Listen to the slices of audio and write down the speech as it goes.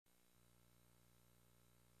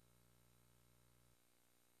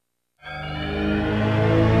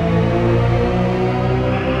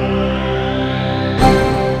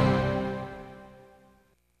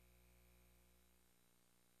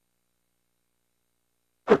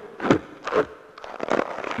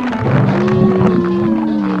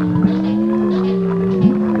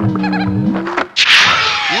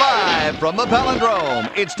the Palindrome.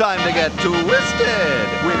 It's time to get twisted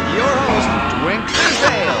with your host, Twink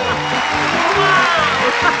Dale.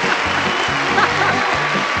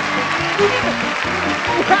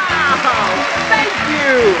 Wow! Thank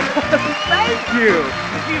you! Thank you!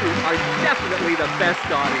 You are definitely the best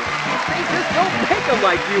audience. They just don't make them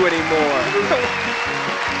like you anymore.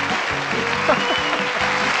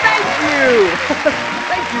 Thank you!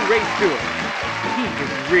 Thank you, Ray Stewart. He is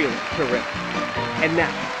really terrific. And now,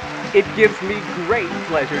 it gives me great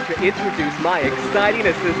pleasure to introduce my exciting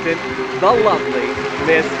assistant, the lovely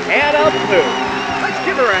Miss Hannah Blue. Let's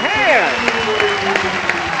give her a hand!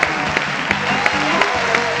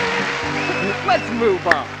 Let's move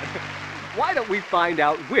on. Why don't we find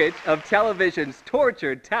out which of television's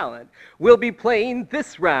tortured talent will be playing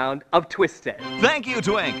this round of Twisted? Thank you,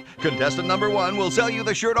 Twink. Contestant number 1 will sell you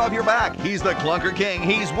the shirt off your back. He's the Clunker King,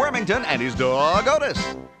 he's Wormington, and his dog Otis.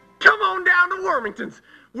 Come on down to Wormington's,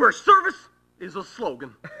 where service is a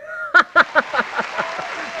slogan.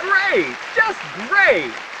 Great! Just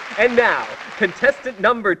great! And now, contestant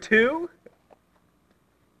number 2?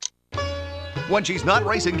 When she's not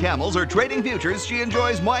racing camels or trading futures, she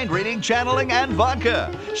enjoys mind reading, channeling, and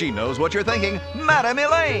vodka. She knows what you're thinking, Madame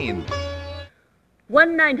Elaine.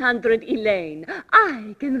 1-900 Elaine.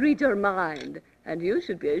 I can read your mind, and you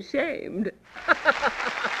should be ashamed.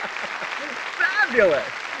 Fabulous!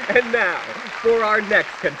 And now, for our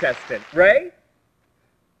next contestant, Ray?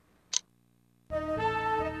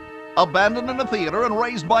 Abandoned in a theater and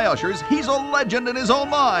raised by ushers, he's a legend in his own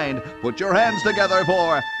mind. Put your hands together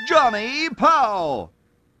for Johnny Powell.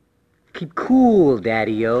 Keep cool,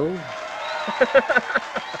 Daddy-O.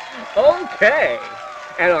 Okay.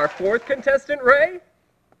 And our 4th contestant, Ray?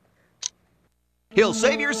 He'll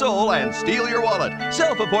save your soul and steal your wallet.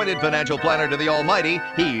 Self-appointed financial planner to the almighty,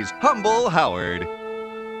 he's Humble Howard.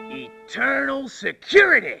 Eternal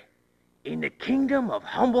security in the kingdom of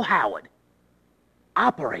Humble Howard.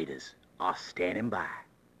 Operators are standing by.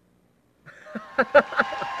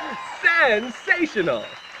 Sensational!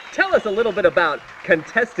 Tell us a little bit about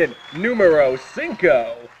contestant numero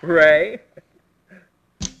 5, Ray.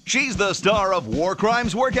 She's the star of War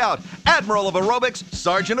Crimes Workout, Admiral of Aerobics,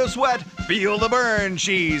 Sergeant of Sweat, Feel the Burn.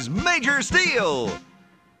 She's Major Steel.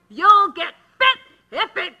 You'll get fit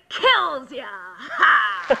if it kills ya! Ha!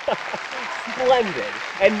 Splendid!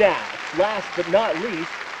 And now, last but not least,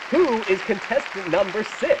 who is contestant number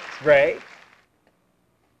 6, Ray?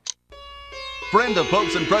 Friend of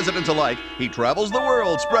popes and presidents alike, he travels the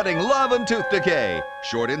world spreading love and tooth decay.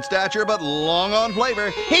 Short in stature but long on flavor,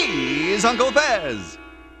 he's Uncle Fez.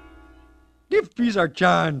 Give peace our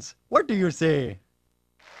chance. What do you say?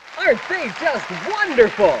 Aren't they just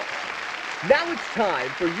wonderful? Now it's time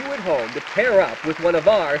for you at home to pair up with one of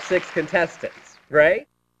our 6 contestants, Ray?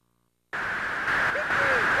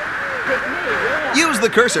 Use the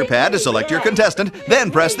cursor pad to select your contestant,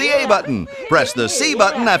 then press the A button. Press the C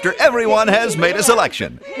button after everyone has made a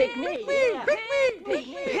selection. Pick me!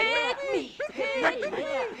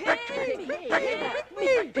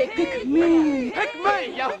 Pick me!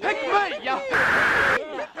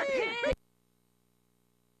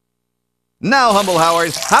 Now, Humble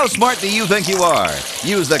Howard, how smart do you think you are?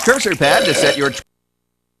 Use the cursor pad to set your...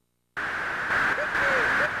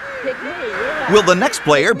 Will the next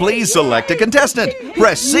player please select a contestant?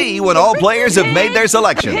 Press C when all players have made their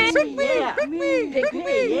selections.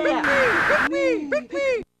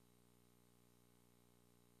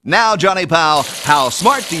 Now, Johnny Powell, how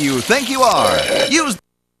smart do you think you are? Use...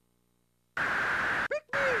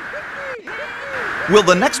 Will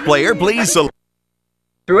the next player please select...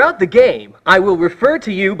 Throughout the game, I will refer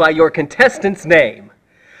to you by your contestant's name.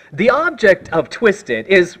 The object of Twisted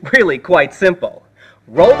is really quite simple.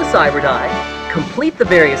 Roll the cyber die, complete the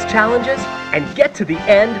various challenges, and get to the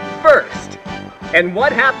end first. And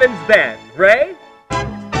what happens then, Ray?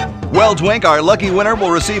 Well, Twink, our lucky winner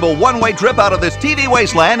will receive a one-way trip out of this TV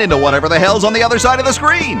wasteland into whatever the hell's on the other side of the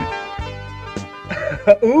screen.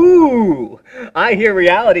 Ooh, I hear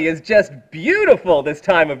reality is just beautiful this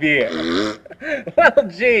time of year. Well,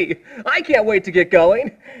 gee, I can't wait to get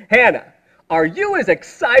going. Hannah, are you as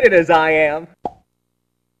excited as I am?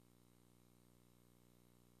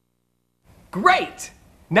 Great!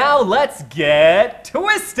 Now let's get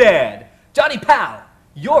twisted! Johnny Powell,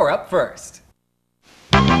 you're up first.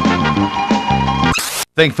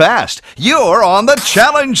 Think fast. You're on the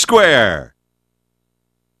challenge square.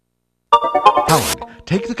 Howard,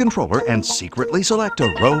 take the controller and secretly select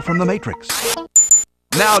a row from the matrix.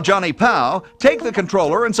 Now, Johnny Powell, take the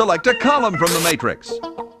controller and select a column from the matrix.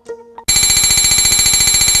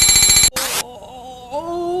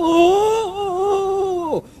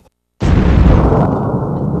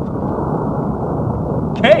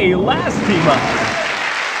 Okay, last team up.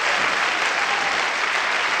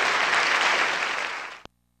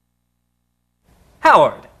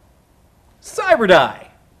 Howard. Cyber die.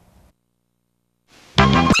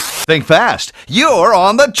 Think fast. You're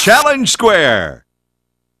on the challenge square.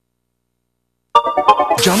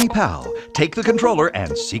 Johnny Powell, take the controller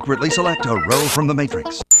and secretly select a row from the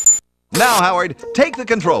matrix. Now, Howard, take the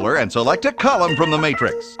controller and select a column from the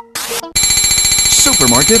matrix.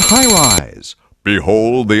 Supermarket high-rise.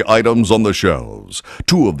 Behold the items on the shelves.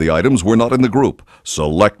 2 of the items were not in the group.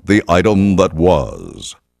 Select the item that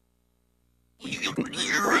was.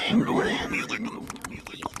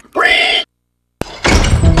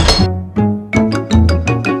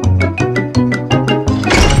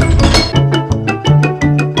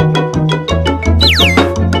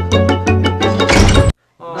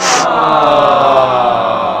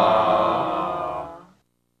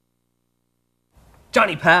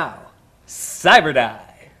 Johnny Powell. Cyber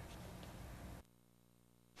die.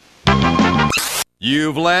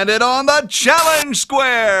 You've landed on the challenge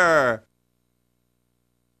square!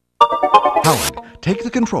 Howard, take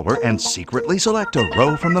the controller and secretly select a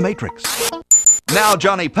row from the matrix. Now,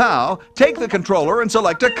 Johnny Powell, take the controller and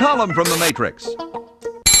select a column from the matrix.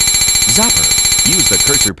 Zapper, use the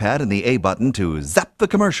cursor pad and the A button to zap the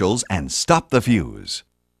commercials and stop the fuse.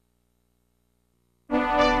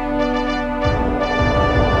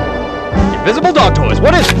 Invisible dog toys,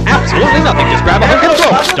 what is it? Absolutely nothing, just grab a hook and throw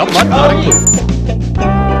it. Dumb luck, not a clue.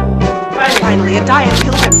 Finally, a diet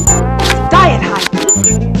pill. Diet high.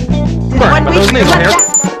 Burn, but those nails here.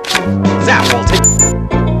 Zap, will take.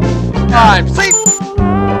 I'm safe!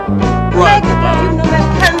 Run.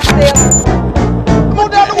 Come on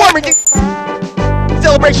down to Warmington!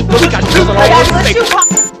 Celebration, we got pills on all over the state.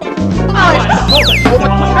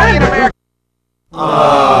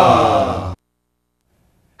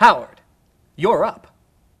 Howard, you're up.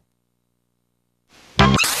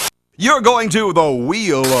 You're going to the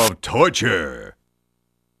Wheel of Torture.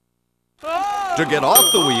 To get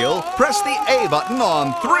off the wheel, press the A button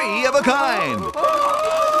on 3 of a kind.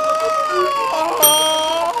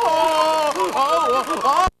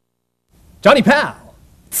 Johnny Powell.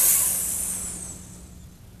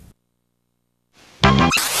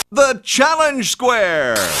 The challenge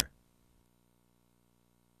square.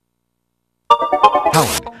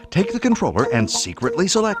 Howard, take the controller and secretly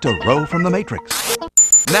select a row from the matrix.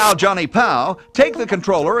 Now, Johnny Powell, take the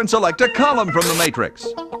controller and select a column from the matrix.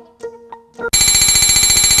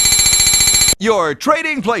 You're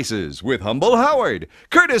trading places with Humble Howard,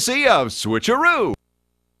 courtesy of Switcheroo.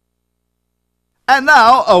 And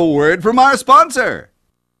now, a word from our sponsor.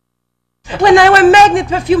 When I wear magnet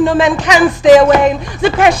perfume, no man can stay away.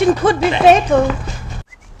 The passion could be fatal.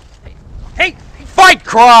 Hey, fight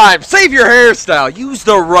crime! Save your hairstyle! Use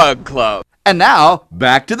the rug club! And now,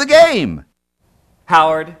 back to the game.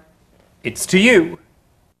 Howard, it's to you.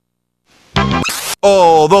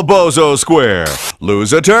 Oh, the Bozo Square.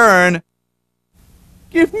 Lose a turn.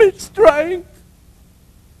 Give me strength.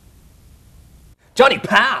 Johnny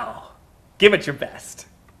Powell, give it your best.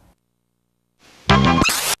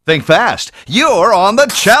 Think fast. You're on the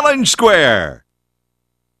challenge square.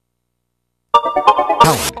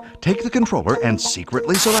 Howard, take the controller and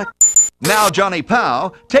secretly select. Now, Johnny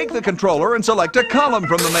Powell, take the controller and select a column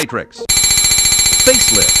from the matrix.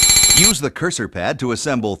 Facelift. Use the cursor pad to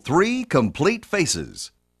assemble 3 complete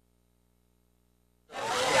faces.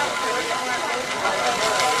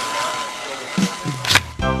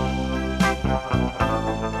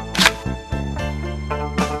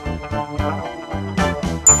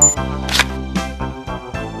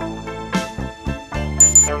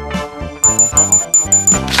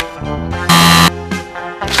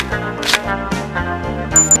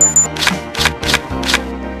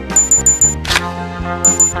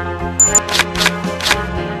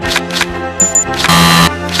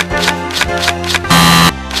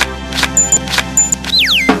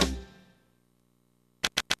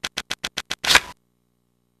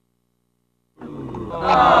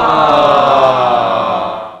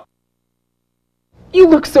 You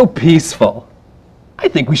look so peaceful. I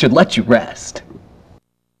think we should let you rest.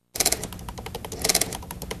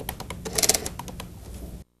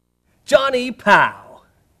 Johnny Powell.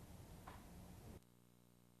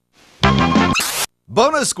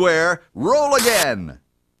 Bonus square, roll again.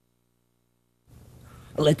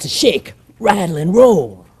 Let's shake, rattle, and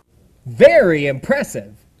roll. Very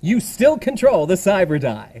impressive. You still control the cyber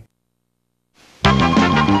die.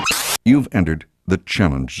 You've entered the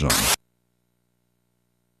challenge zone.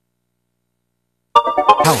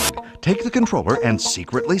 Howard, take the controller and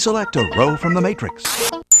secretly select a row from the matrix.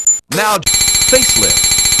 Now,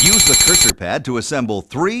 facelift. Use the cursor pad to assemble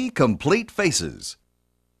 3 complete faces.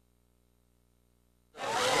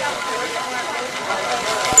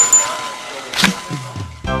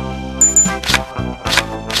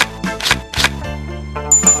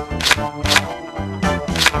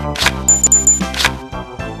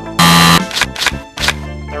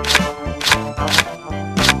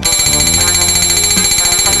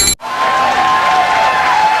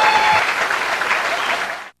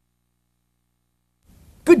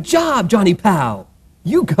 Good job, Johnny Pow!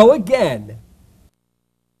 You go again!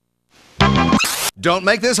 Don't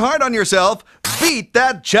make this hard on yourself. Beat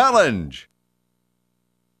that challenge!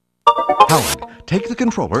 Howard, take the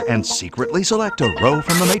controller and secretly select a row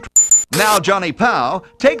from the matrix. Now, Johnny Pow,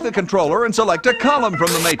 take the controller and select a column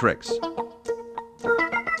from the matrix.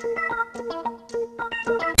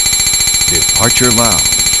 Departure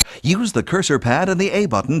Lounge. Use the cursor pad and the A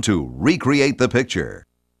button to recreate the picture.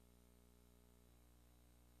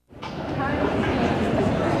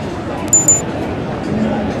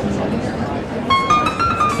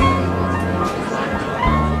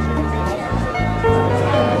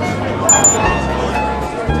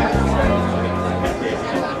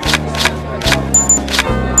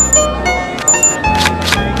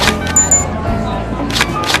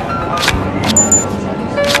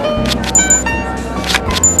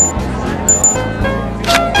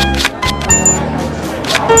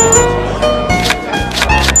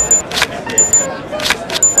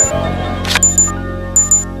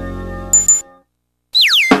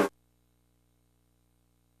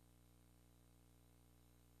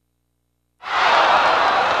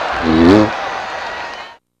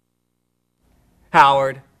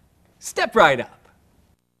 Howard, step right up.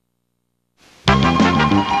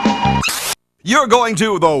 You're going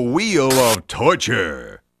to the Wheel of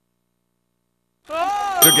Torture.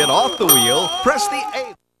 To get off the wheel, press the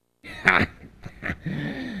A.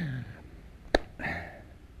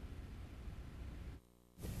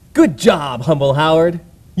 Good job, Humble Howard.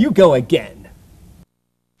 You go again.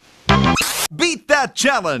 Beat that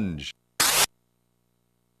challenge!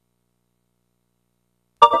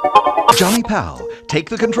 Johnny Pow, take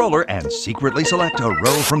the controller and secretly select a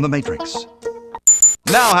row from the matrix.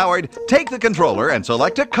 Now, Howard, take the controller and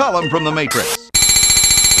select a column from the matrix.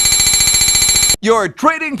 You're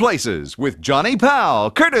trading places with Johnny Pow,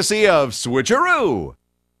 courtesy of Switcheroo.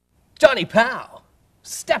 Johnny Pow,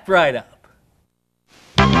 step right up.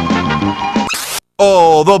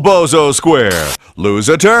 Oh, the Bozo Square. Lose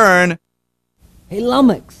a turn. Hey,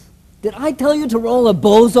 Lummox, did I tell you to roll a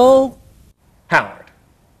bozo? Howard,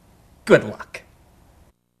 good luck.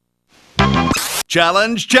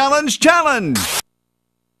 Challenge, challenge, challenge!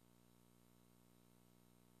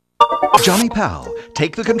 Johnny Pow,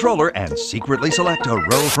 take the controller and secretly select a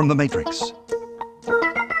row from the matrix.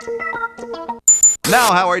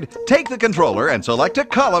 Now, Howard, take the controller and select a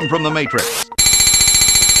column from the matrix.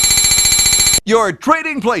 You're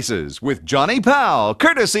trading places with Johnny Pow,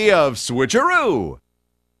 courtesy of Switcheroo.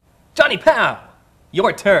 Johnny Pow,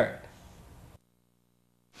 your turn.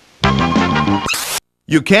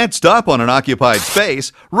 You can't stop on an occupied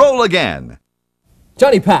space. Roll again.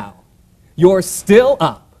 Johnny Pow, you're still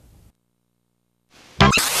up.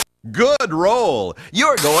 Good roll.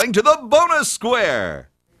 You're going to the bonus square.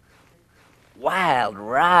 Wild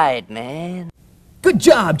ride, man. Good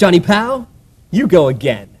job, Johnny Pow. You go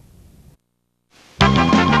again.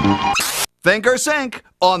 Think or sink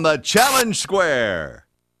on the challenge square.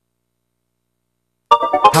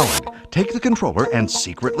 Howard, take the controller and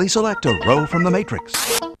secretly select a row from the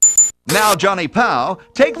matrix. Now, Johnny Pow,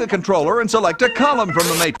 take the controller and select a column from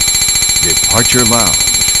the matrix. Departure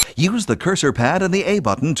Lounge. Use the cursor pad and the A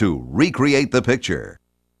button to recreate the picture.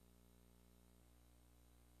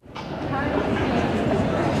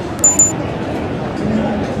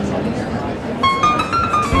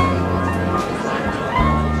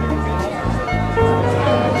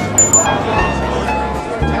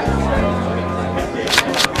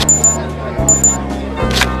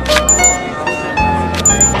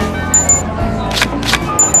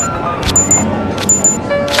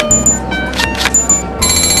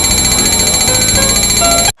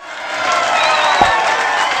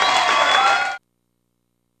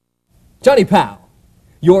 Johnny Pow,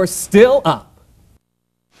 you're still up.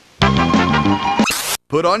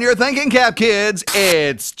 Put on your thinking cap, kids.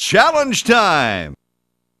 It's challenge time.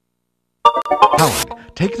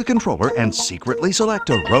 Howard, take the controller and secretly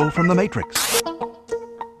select a row from the matrix.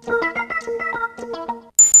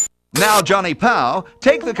 Now, Johnny Pow,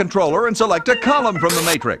 take the controller and select a column from the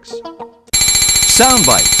matrix. Sound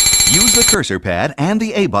bites. Use the cursor pad and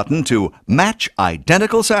the A button to match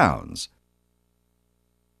identical sounds.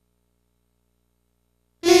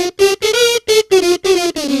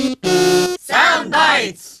 Sound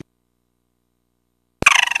bites!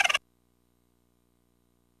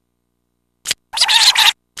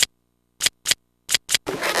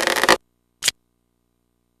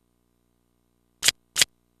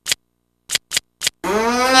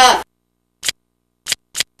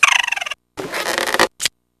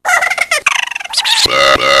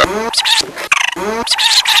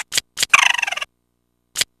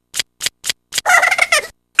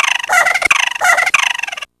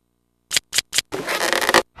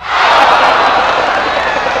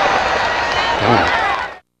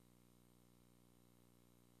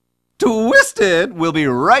 Twisted will be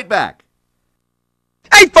right back.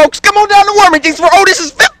 Hey folks, come on down to Warmington's for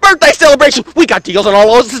Otis's 5th birthday celebration. We got deals on all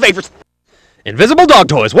Otis's favorites. Invisible dog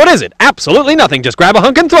toys, what is it? Absolutely nothing, just grab a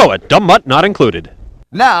hunk and throw it. Dumb mutt not included.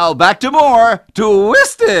 Now back to more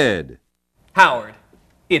Twisted. Howard,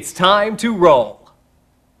 it's time to roll.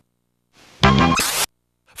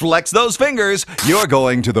 Flex those fingers, you're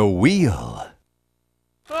going to the wheel.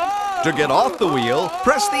 To get off the wheel,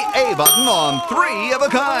 press the A button on 3 of a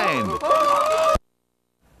kind.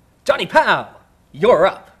 Johnny Pow, you're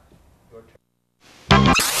up.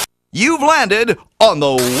 You've landed on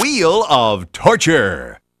the wheel of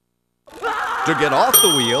torture. To get off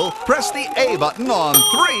the wheel, press the A button on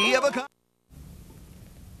 3 of a kind.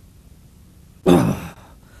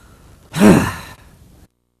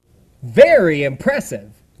 Very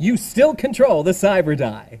impressive. You still control the cyber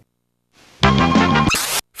die.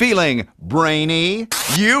 Feeling brainy?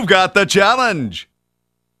 You've got the challenge!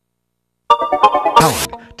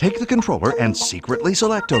 Howard, take the controller and secretly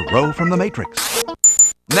select a row from the matrix.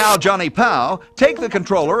 Now, Johnny Pow, take the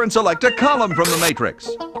controller and select a column from the matrix.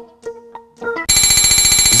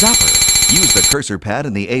 Zapper, use the cursor pad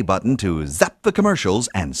and the A button to zap the commercials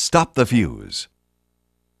and stop the fuse.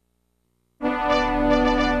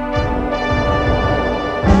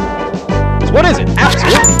 What is it?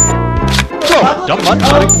 Absolutely. Whoa, dumb mutt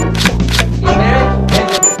not included.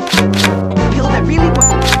 Pill that really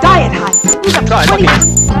works. Diet high. Use up to 20.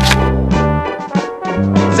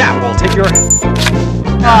 Zap will take your...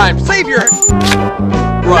 Time, save your...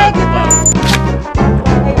 Run.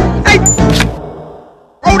 Hey!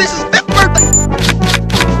 Otis's 5th birthday!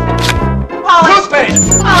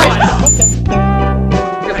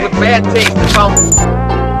 Just with bad taste and phone.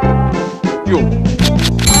 Fuel.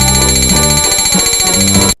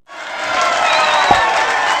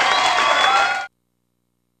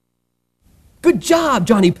 Good job,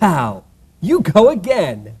 Johnny Pow. You go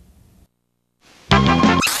again.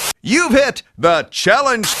 You've hit the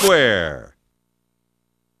challenge square.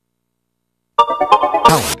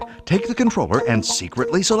 Howard, take the controller and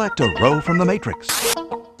secretly select a row from the matrix.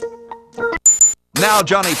 Now,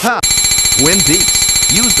 Johnny Pow, Twin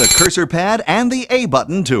Peaks. Use the cursor pad and the A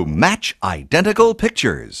button to match identical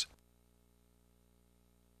pictures.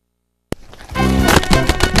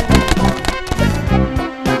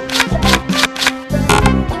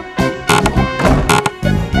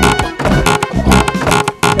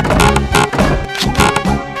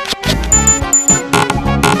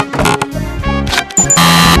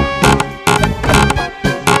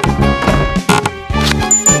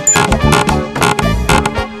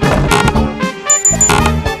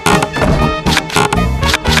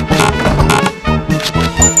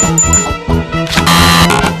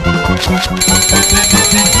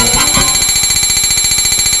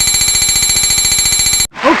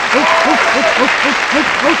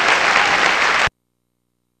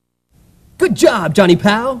 Good job, Johnny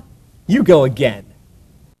Pow. You go again.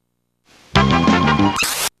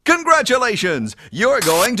 Congratulations! You're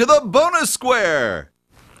going to the bonus square!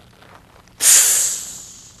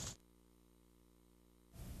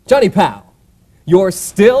 Johnny Pow, you're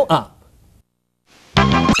still up.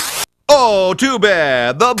 Oh, too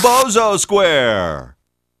bad! The bozo square!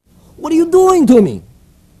 What are you doing to me?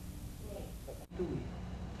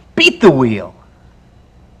 Beat the wheel.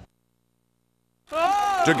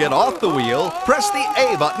 To get off the wheel, press the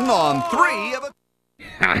A button on 3 of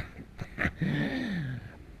a...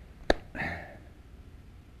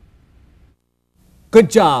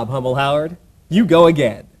 Good job, Humble Howard. You go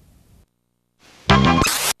again.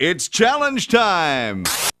 It's challenge time!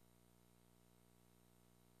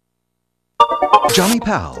 Johnny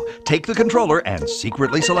Pow, take the controller and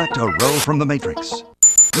secretly select a row from the matrix.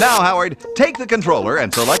 Now, Howard, take the controller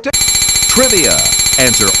and select a... Trivia.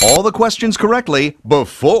 Answer all the questions correctly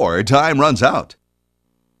before time runs out.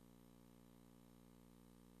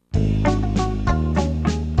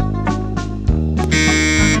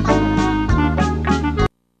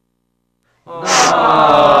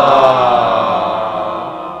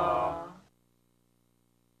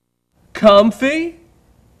 Comfy?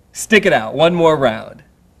 Stick it out one more round.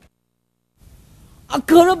 I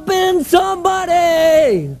could have been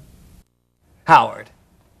somebody! Howard,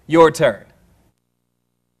 your turn.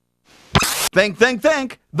 Think,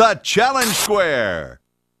 the challenge square.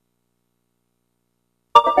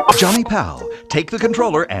 Johnny Pal, take the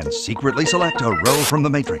controller and secretly select a row from the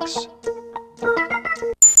matrix.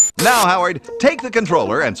 Now, Howard, take the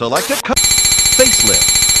controller and select a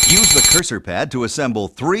facelift. Use the cursor pad to assemble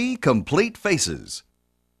 3 complete faces.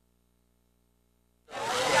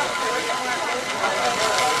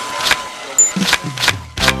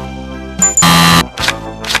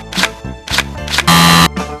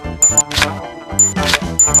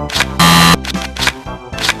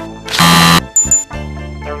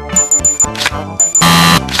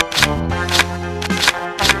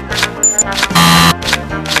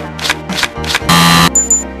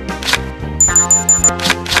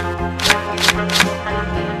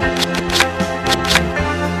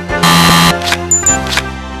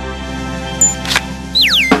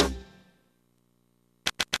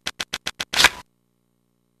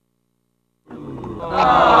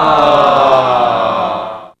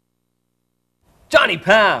 Johnny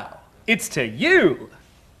Pal, it's to you.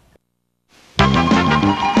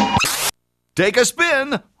 Take a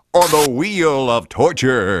spin on the wheel of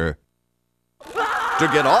torture. To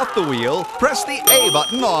get off the wheel, press the A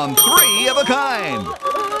button on 3 of a kind.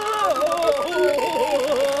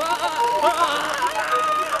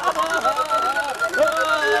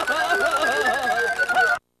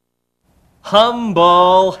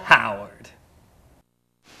 Humble Howard.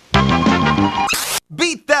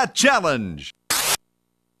 Beat that challenge!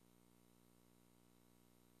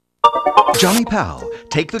 Johnny Pal,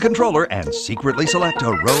 take the controller and secretly select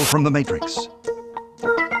a row from the matrix.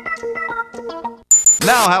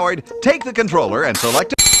 Now, Howard, take the controller and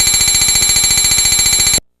select a...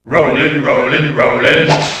 Rollin', rollin', rollin',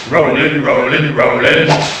 rollin', rollin', rollin',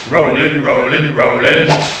 rollin', rollin', rollin'.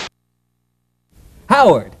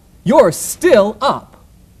 Howard, you're still up.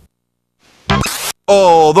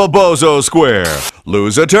 Oh, the bozo square.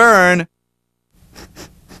 Lose a turn.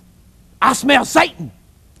 I smell Satan!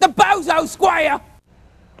 The bozo square!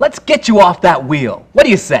 Let's get you off that wheel. What do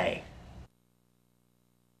you say?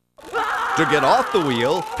 To get off the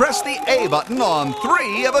wheel, press the A button on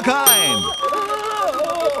 3 of a kind.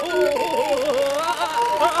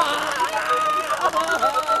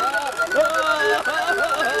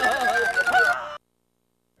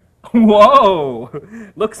 Whoa!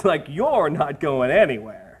 Looks like you're not going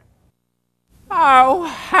anywhere. Oh,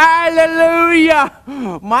 hallelujah!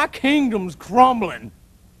 My kingdom's crumbling.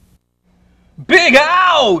 Big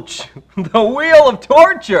ouch! The wheel of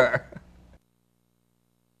torture!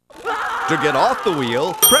 To get off the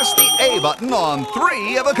wheel, press the A button on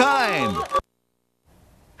 3 of a kind.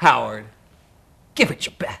 Howard, give it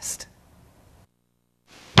your best.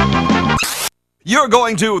 You're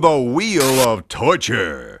going to the wheel of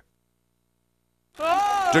torture.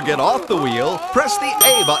 To get off the wheel, press the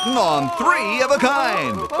A button on 3 of a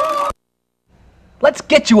kind. Let's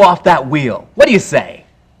get you off that wheel. What do you say?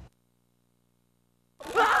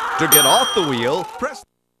 To get off the wheel, press...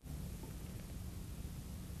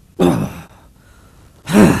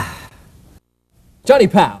 Johnny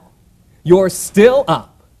Pal, you're still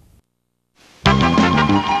up.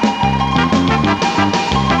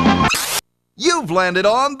 You've landed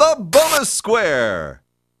on the bonus square.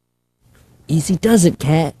 Easy does it,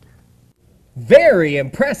 cat. Very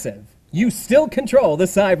impressive. You still control the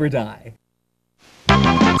cyber die.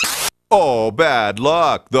 Oh, bad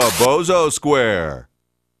luck. The bozo square.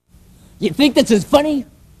 You think this is funny?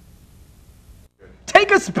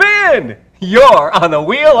 Take a spin! You're on the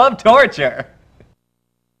wheel of torture.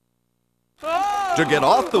 To get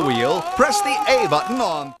off the wheel, press the A button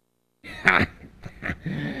on...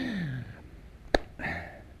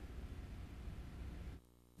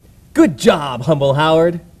 Good job, Humble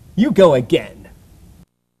Howard. You go again.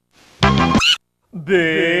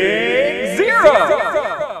 Big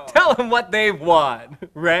Zero! Tell them what they've won,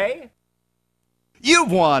 Ray.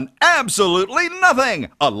 You've won absolutely nothing!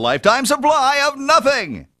 A lifetime supply of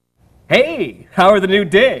nothing! Hey, how are the new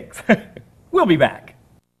digs? We'll be back.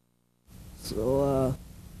 So,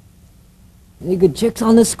 any good chicks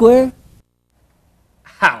on this square?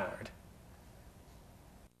 Howard.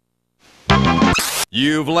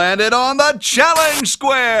 You've landed on the challenge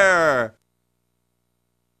square!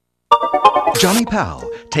 Johnny Pal,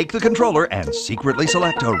 take the controller and secretly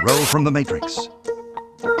select a row from the matrix.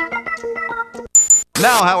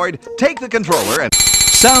 Now, Howard, take the controller and...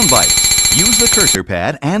 Sound bites. Use the cursor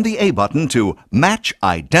pad and the A button to match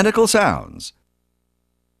identical sounds.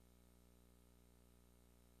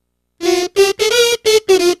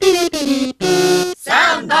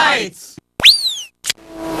 Sound bites!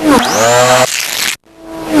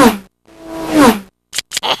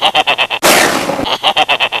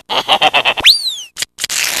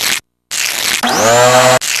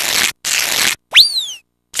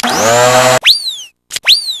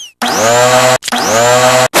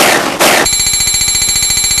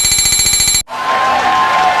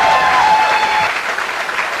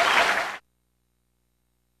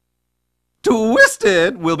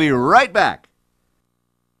 Twisted will be right back.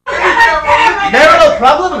 Marital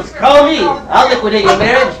problems? Call me. I'll liquidate your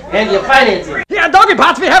marriage and your financing. Here at Doggy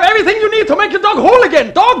Pots, we have everything you need to make your dog whole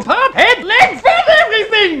again. Dog pot, head, legs, and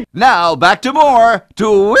everything. Now back to more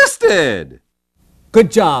Twisted.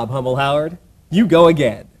 Good job, Humble Howard. You go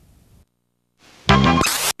again.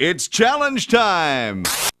 It's challenge time.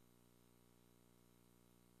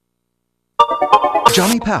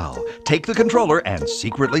 Johnny Pal, take the controller and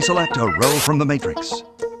secretly select a row from the matrix.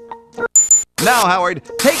 Now, Howard,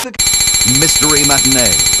 take the Mystery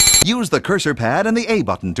Matinee. Use the cursor pad and the A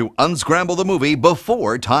button to unscramble the movie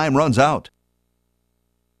before time runs out.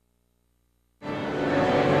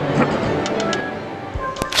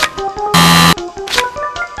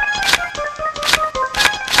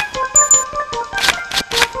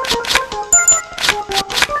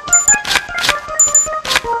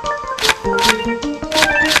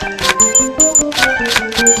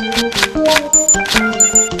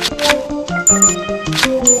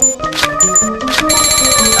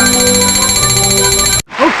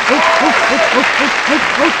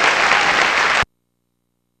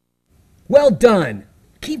 Well done.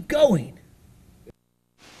 Keep going.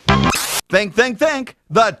 Think,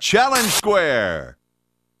 the challenge square.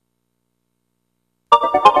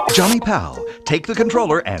 Johnny Pal, take the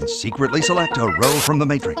controller and secretly select a row from the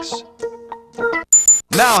matrix.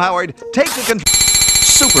 Now, Howard, take the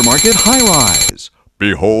Supermarket High-Rise.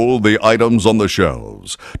 Behold the items on the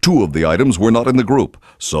shelves. 2 of the items were not in the group.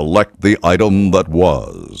 Select the item that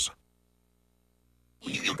was.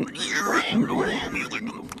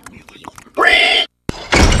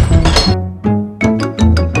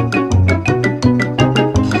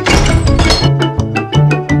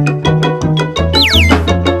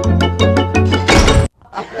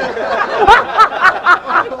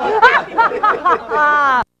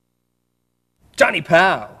 Johnny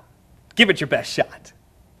Pal, give it your best shot.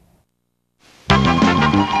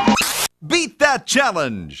 Beat that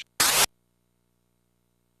challenge!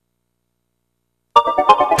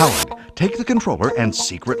 Howard, take the controller and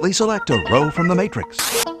secretly select a row from the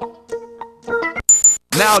matrix.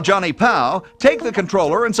 Now, Johnny Pal, take the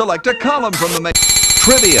controller and select a column from the matrix.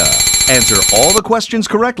 Trivia. Answer all the questions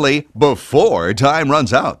correctly before time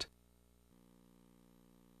runs out.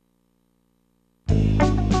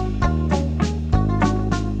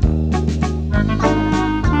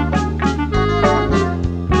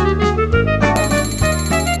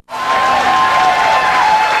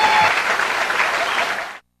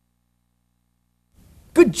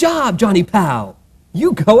 Good job, Johnny Pal.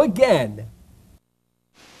 You go again.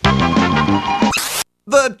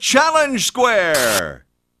 The challenge square.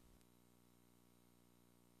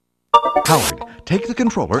 Howard, take the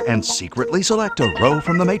controller and secretly select a row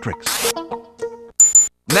from the matrix.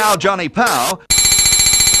 Now, Johnny Pal.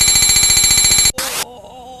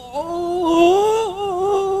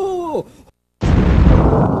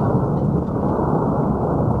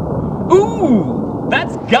 Ooh,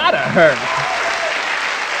 that's gotta hurt.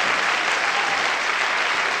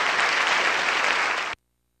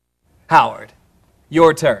 Howard,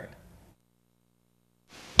 your turn.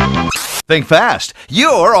 Think fast.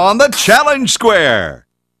 You're on the challenge square.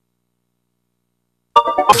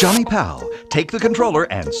 Johnny Pal, take the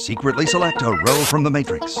controller and secretly select a row from the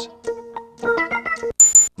matrix.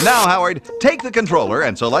 Now, Howard, take the controller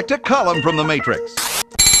and select a column from the matrix.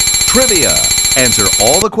 Trivia. Answer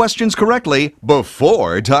all the questions correctly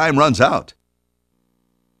before time runs out.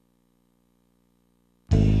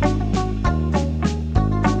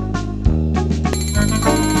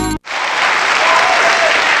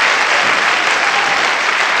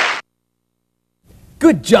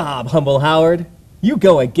 Good job, Humble Howard. You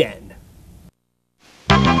go again.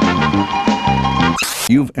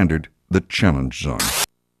 You've entered the challenge zone.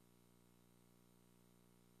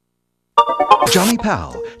 Johnny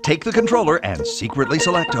Pal, take the controller and secretly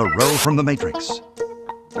select a row from the matrix.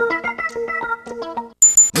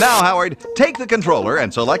 Now, Howard, take the controller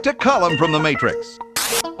and select a column from the matrix.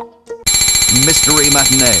 Mystery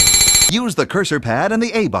Matinee. Use the cursor pad and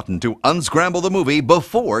the A button to unscramble the movie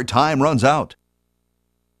before time runs out.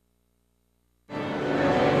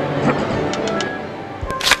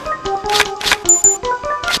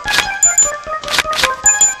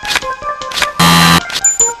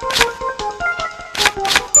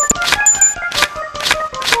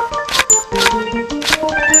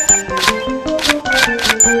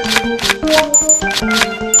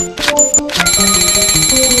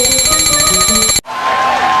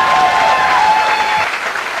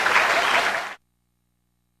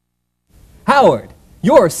 Howard,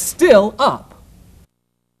 you're still up.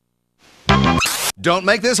 Don't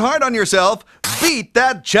make this hard on yourself. Beat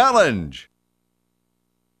that challenge.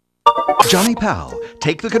 Johnny Powell,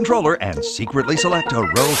 take the controller and secretly select a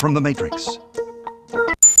row from the matrix.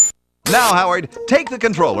 Now, Howard, take the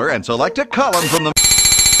controller and select a column from the...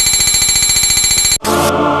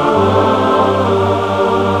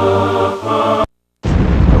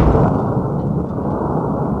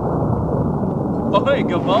 Boy,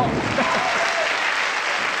 good ball.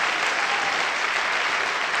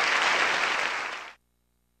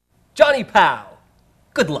 Johnny Powell,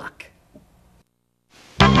 good luck.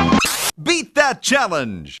 Beat that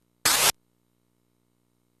challenge!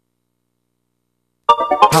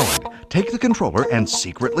 Howard, take the controller and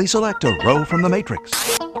secretly select a row from the matrix.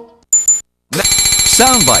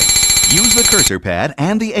 Sound bites. Use the cursor pad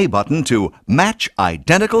and the A button to match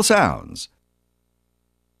identical sounds.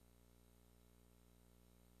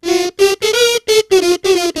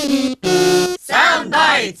 Sound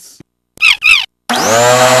bites!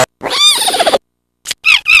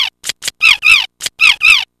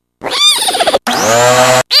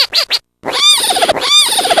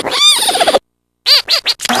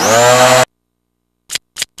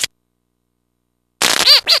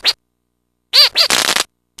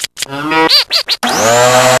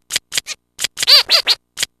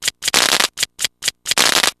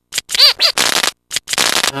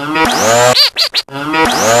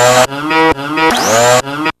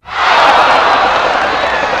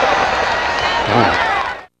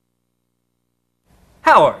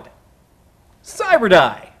 Howard, Cyber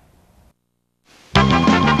Die.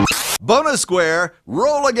 Bonus square,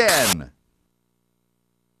 roll again.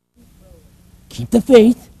 Keep the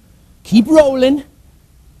faith. Keep rolling.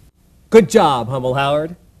 Good job, Humble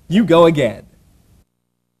Howard. You go again.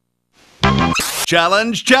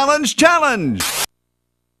 Challenge, challenge, challenge!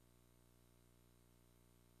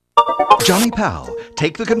 Johnny Powell,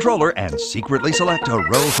 take the controller and secretly select a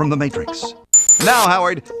row from the matrix. Now,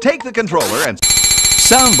 Howard, take the controller and...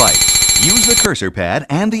 Sound bites. Use the cursor pad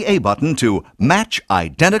and the A button to match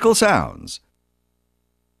identical sounds.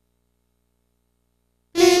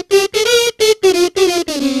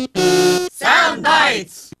 Sound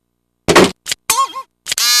bites!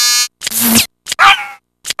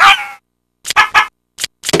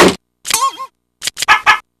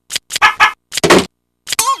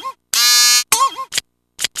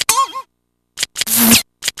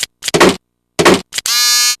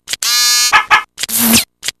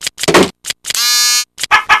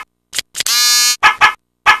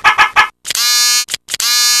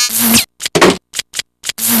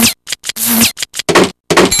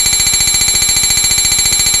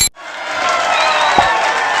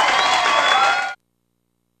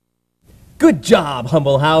 Good job,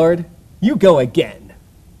 Humble Howard. You go again.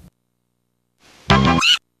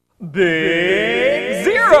 Big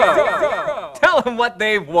Zero! Tell them what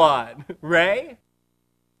they've won, Ray.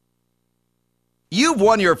 You've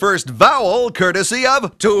won your first vowel courtesy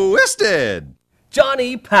of Twisted.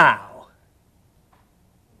 Johnny Powell.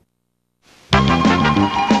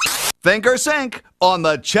 Think or sink on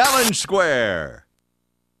the challenge square.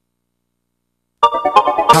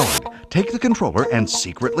 Howard, take the controller and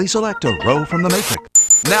secretly select a row from the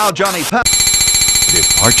matrix. Now, Johnny Powell.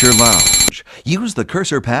 Departure Lounge. Use the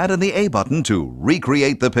cursor pad and the A button to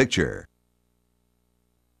recreate the picture.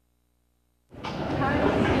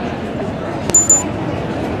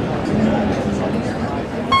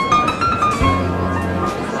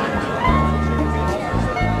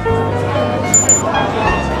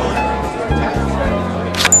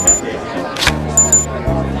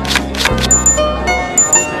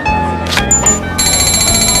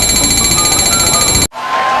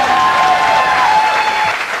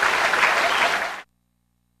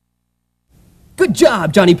 Good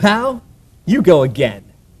job, Johnny Powell. You go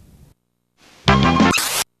again.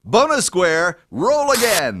 Bonus square, roll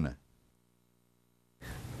again.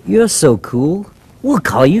 You're so cool. We'll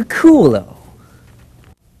call you Coolo.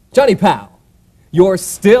 Johnny Powell, you're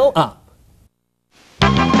still up.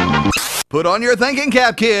 Put on your thinking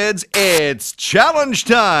cap, kids. It's challenge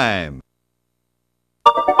time.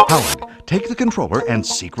 Howard, take the controller and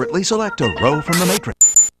secretly select a row from the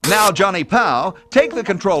matrix. Now, Johnny Powell, take the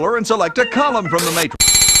controller and select a column from the matrix.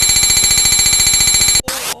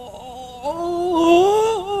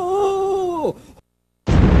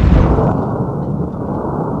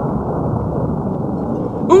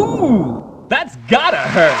 Ooh, that's gotta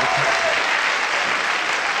hurt.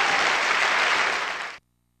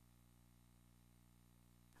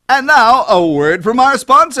 And now, a word from our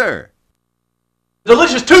sponsor.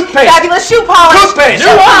 Delicious toothpaste! Fabulous shoe polish! Toothpaste!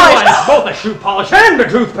 Shoe polish! Both the shoe polish and the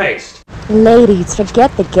toothpaste! Ladies,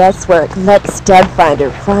 forget the guesswork. Let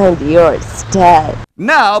Studfinder find your stud.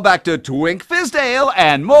 Now back to Twink Fizdale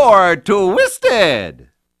and more Twisted.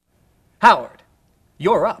 Howard,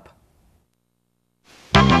 you're up.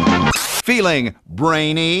 Feeling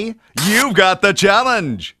brainy? You've got the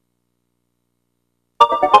challenge.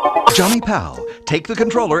 Johnny Pal, take the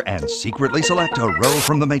controller and secretly select a row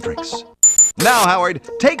from the matrix. Now, Howard,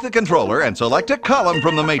 take the controller and select a column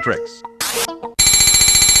from the matrix.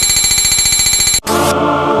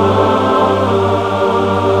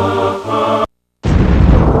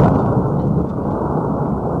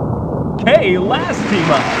 Okay, last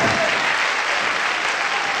team up.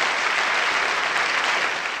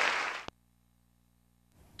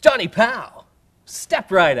 Johnny Pal,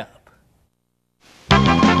 step right up.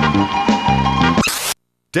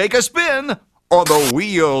 Take a spin on the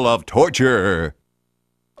wheel of torture.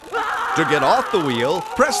 To get off the wheel,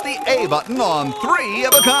 press the A button on 3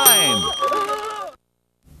 of a kind.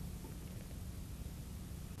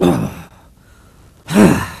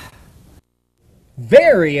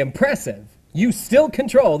 Very impressive. You still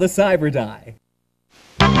control the cyber die.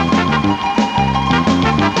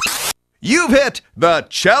 You've hit the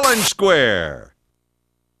challenge square.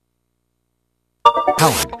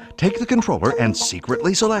 Howard, take the controller and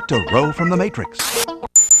secretly select a row from the matrix.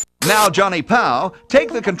 Now, Johnny Pal,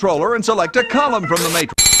 take the controller and select a column from the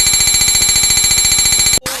matrix.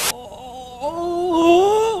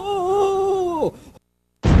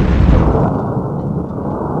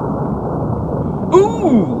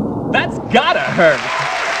 Ooh, that's gotta hurt.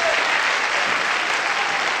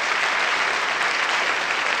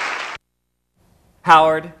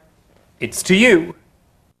 Howard, it's to you.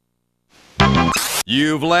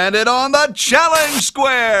 You've landed on the challenge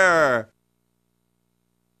square!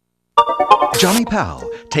 Johnny Pal,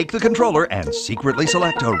 take the controller and secretly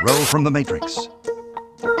select a row from the matrix.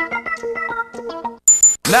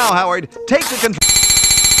 Now, Howard, take the controller.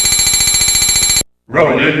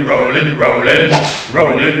 Rollin', rollin', rollin',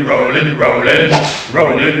 rollin', rollin', rollin',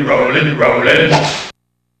 rollin', rollin', rollin'.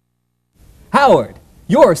 Howard,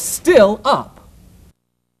 you're still up.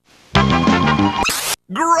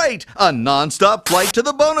 Great! A non-stop flight to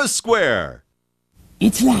the bonus square!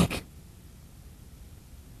 It's like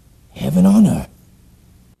heaven on earth.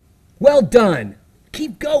 Well done.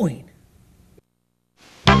 Keep going.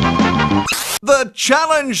 The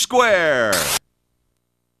challenge square!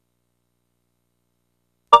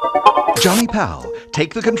 Johnny Pal,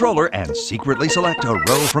 take the controller and secretly select a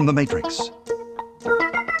row from the matrix.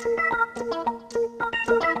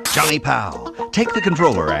 Johnny Pal, take the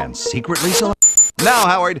controller and secretly select... Now,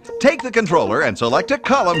 Howard, take the controller and select a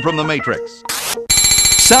column from the matrix.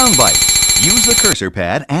 Sound bites. Use the cursor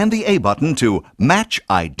pad and the A button to match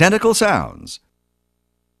identical sounds.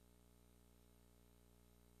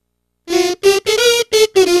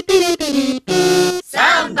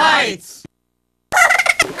 Sound bites!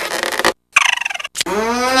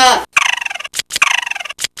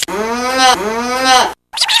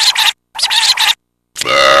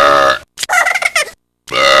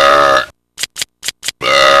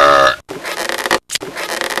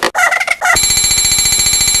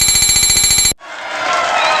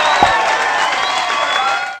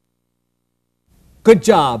 Good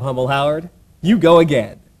job, Humble Howard. You go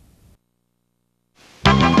again.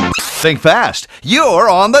 Think fast. You're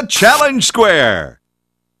on the challenge square.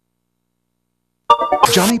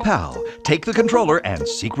 Johnny Pal, take the controller and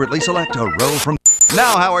secretly select a row from...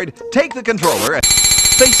 Now, Howard, take the controller and...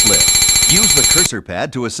 Facelift. Use the cursor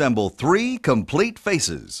pad to assemble 3 complete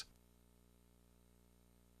faces.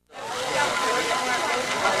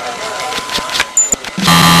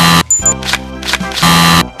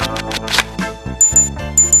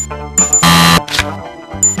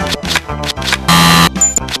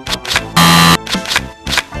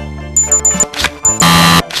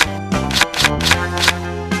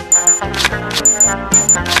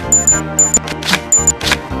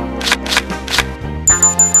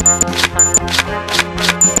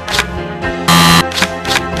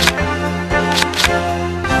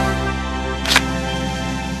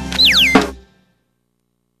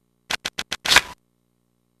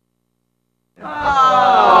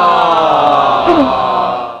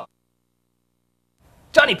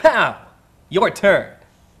 Johnny Pal, your turn.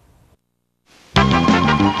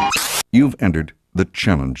 You've entered the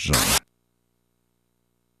challenge zone.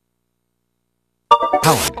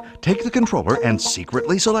 Howard, take the controller and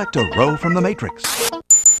secretly select a row from the matrix.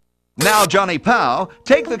 Now, Johnny Pal,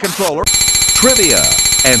 take the controller. Trivia.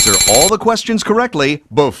 Answer all the questions correctly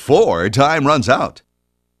before time runs out.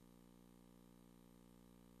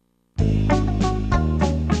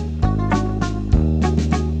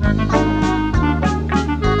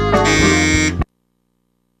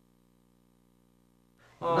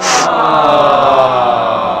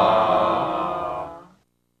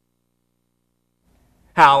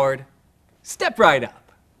 Step right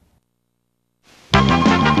up.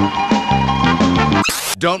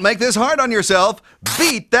 Don't make this hard on yourself.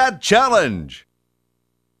 Beat that challenge.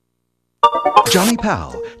 Johnny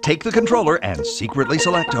Pal, take the controller and secretly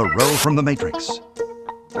select a row from the matrix.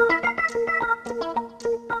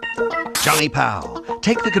 Johnny Pal,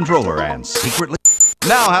 take the controller and secretly...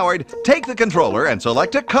 Now, Howard, take the controller and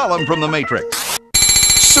select a column from the matrix.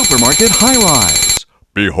 Supermarket high-rise.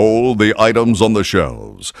 Behold the items on the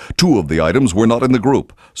shelves. 2 of the items were not in the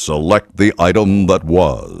group. Select the item that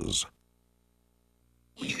was.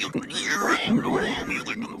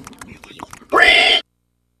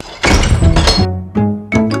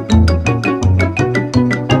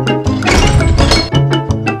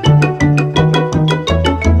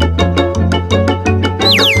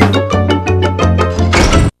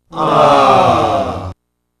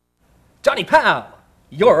 Johnny Pal,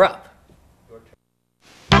 you're up.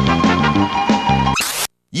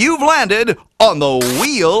 You've landed on the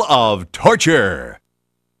wheel of torture.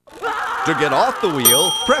 To get off the wheel,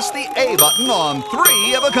 press the A button on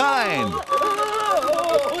 3 of a kind.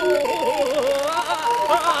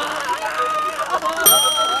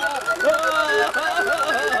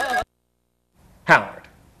 Howard,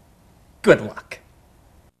 good luck.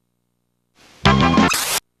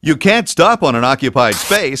 You can't stop on an occupied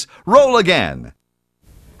space. Roll again.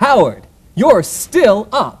 Howard, you're still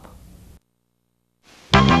up.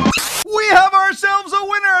 We have ourselves a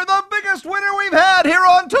winner, the biggest winner we've had here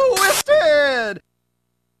on Twisted!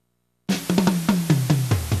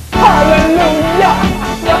 Hallelujah!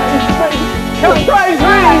 Surprise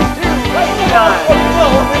me!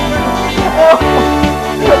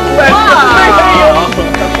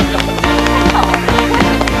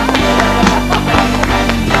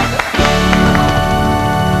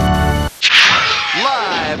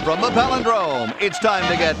 Live from the Palindrome, it's time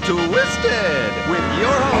to get Twisted with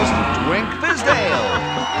your host, Twink Fizdale.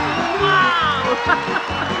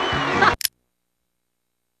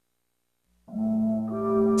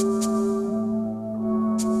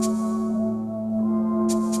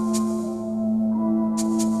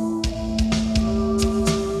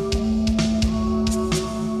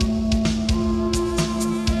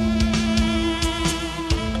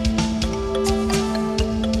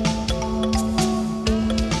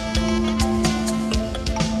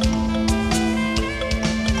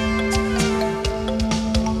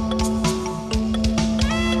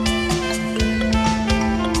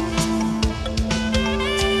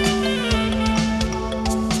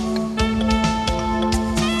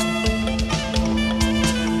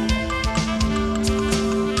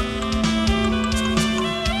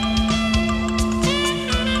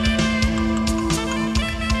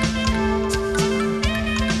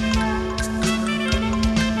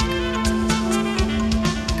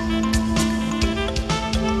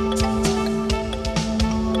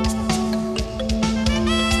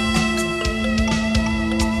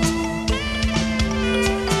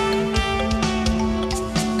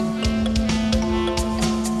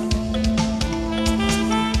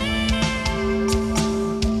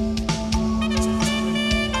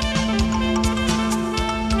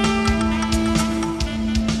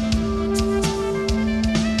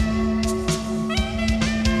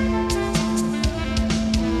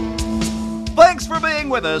 Thanks for being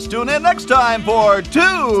with us. Tune in next time for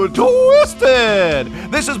Too Twisted.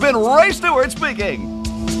 This has been Ray Stewart speaking.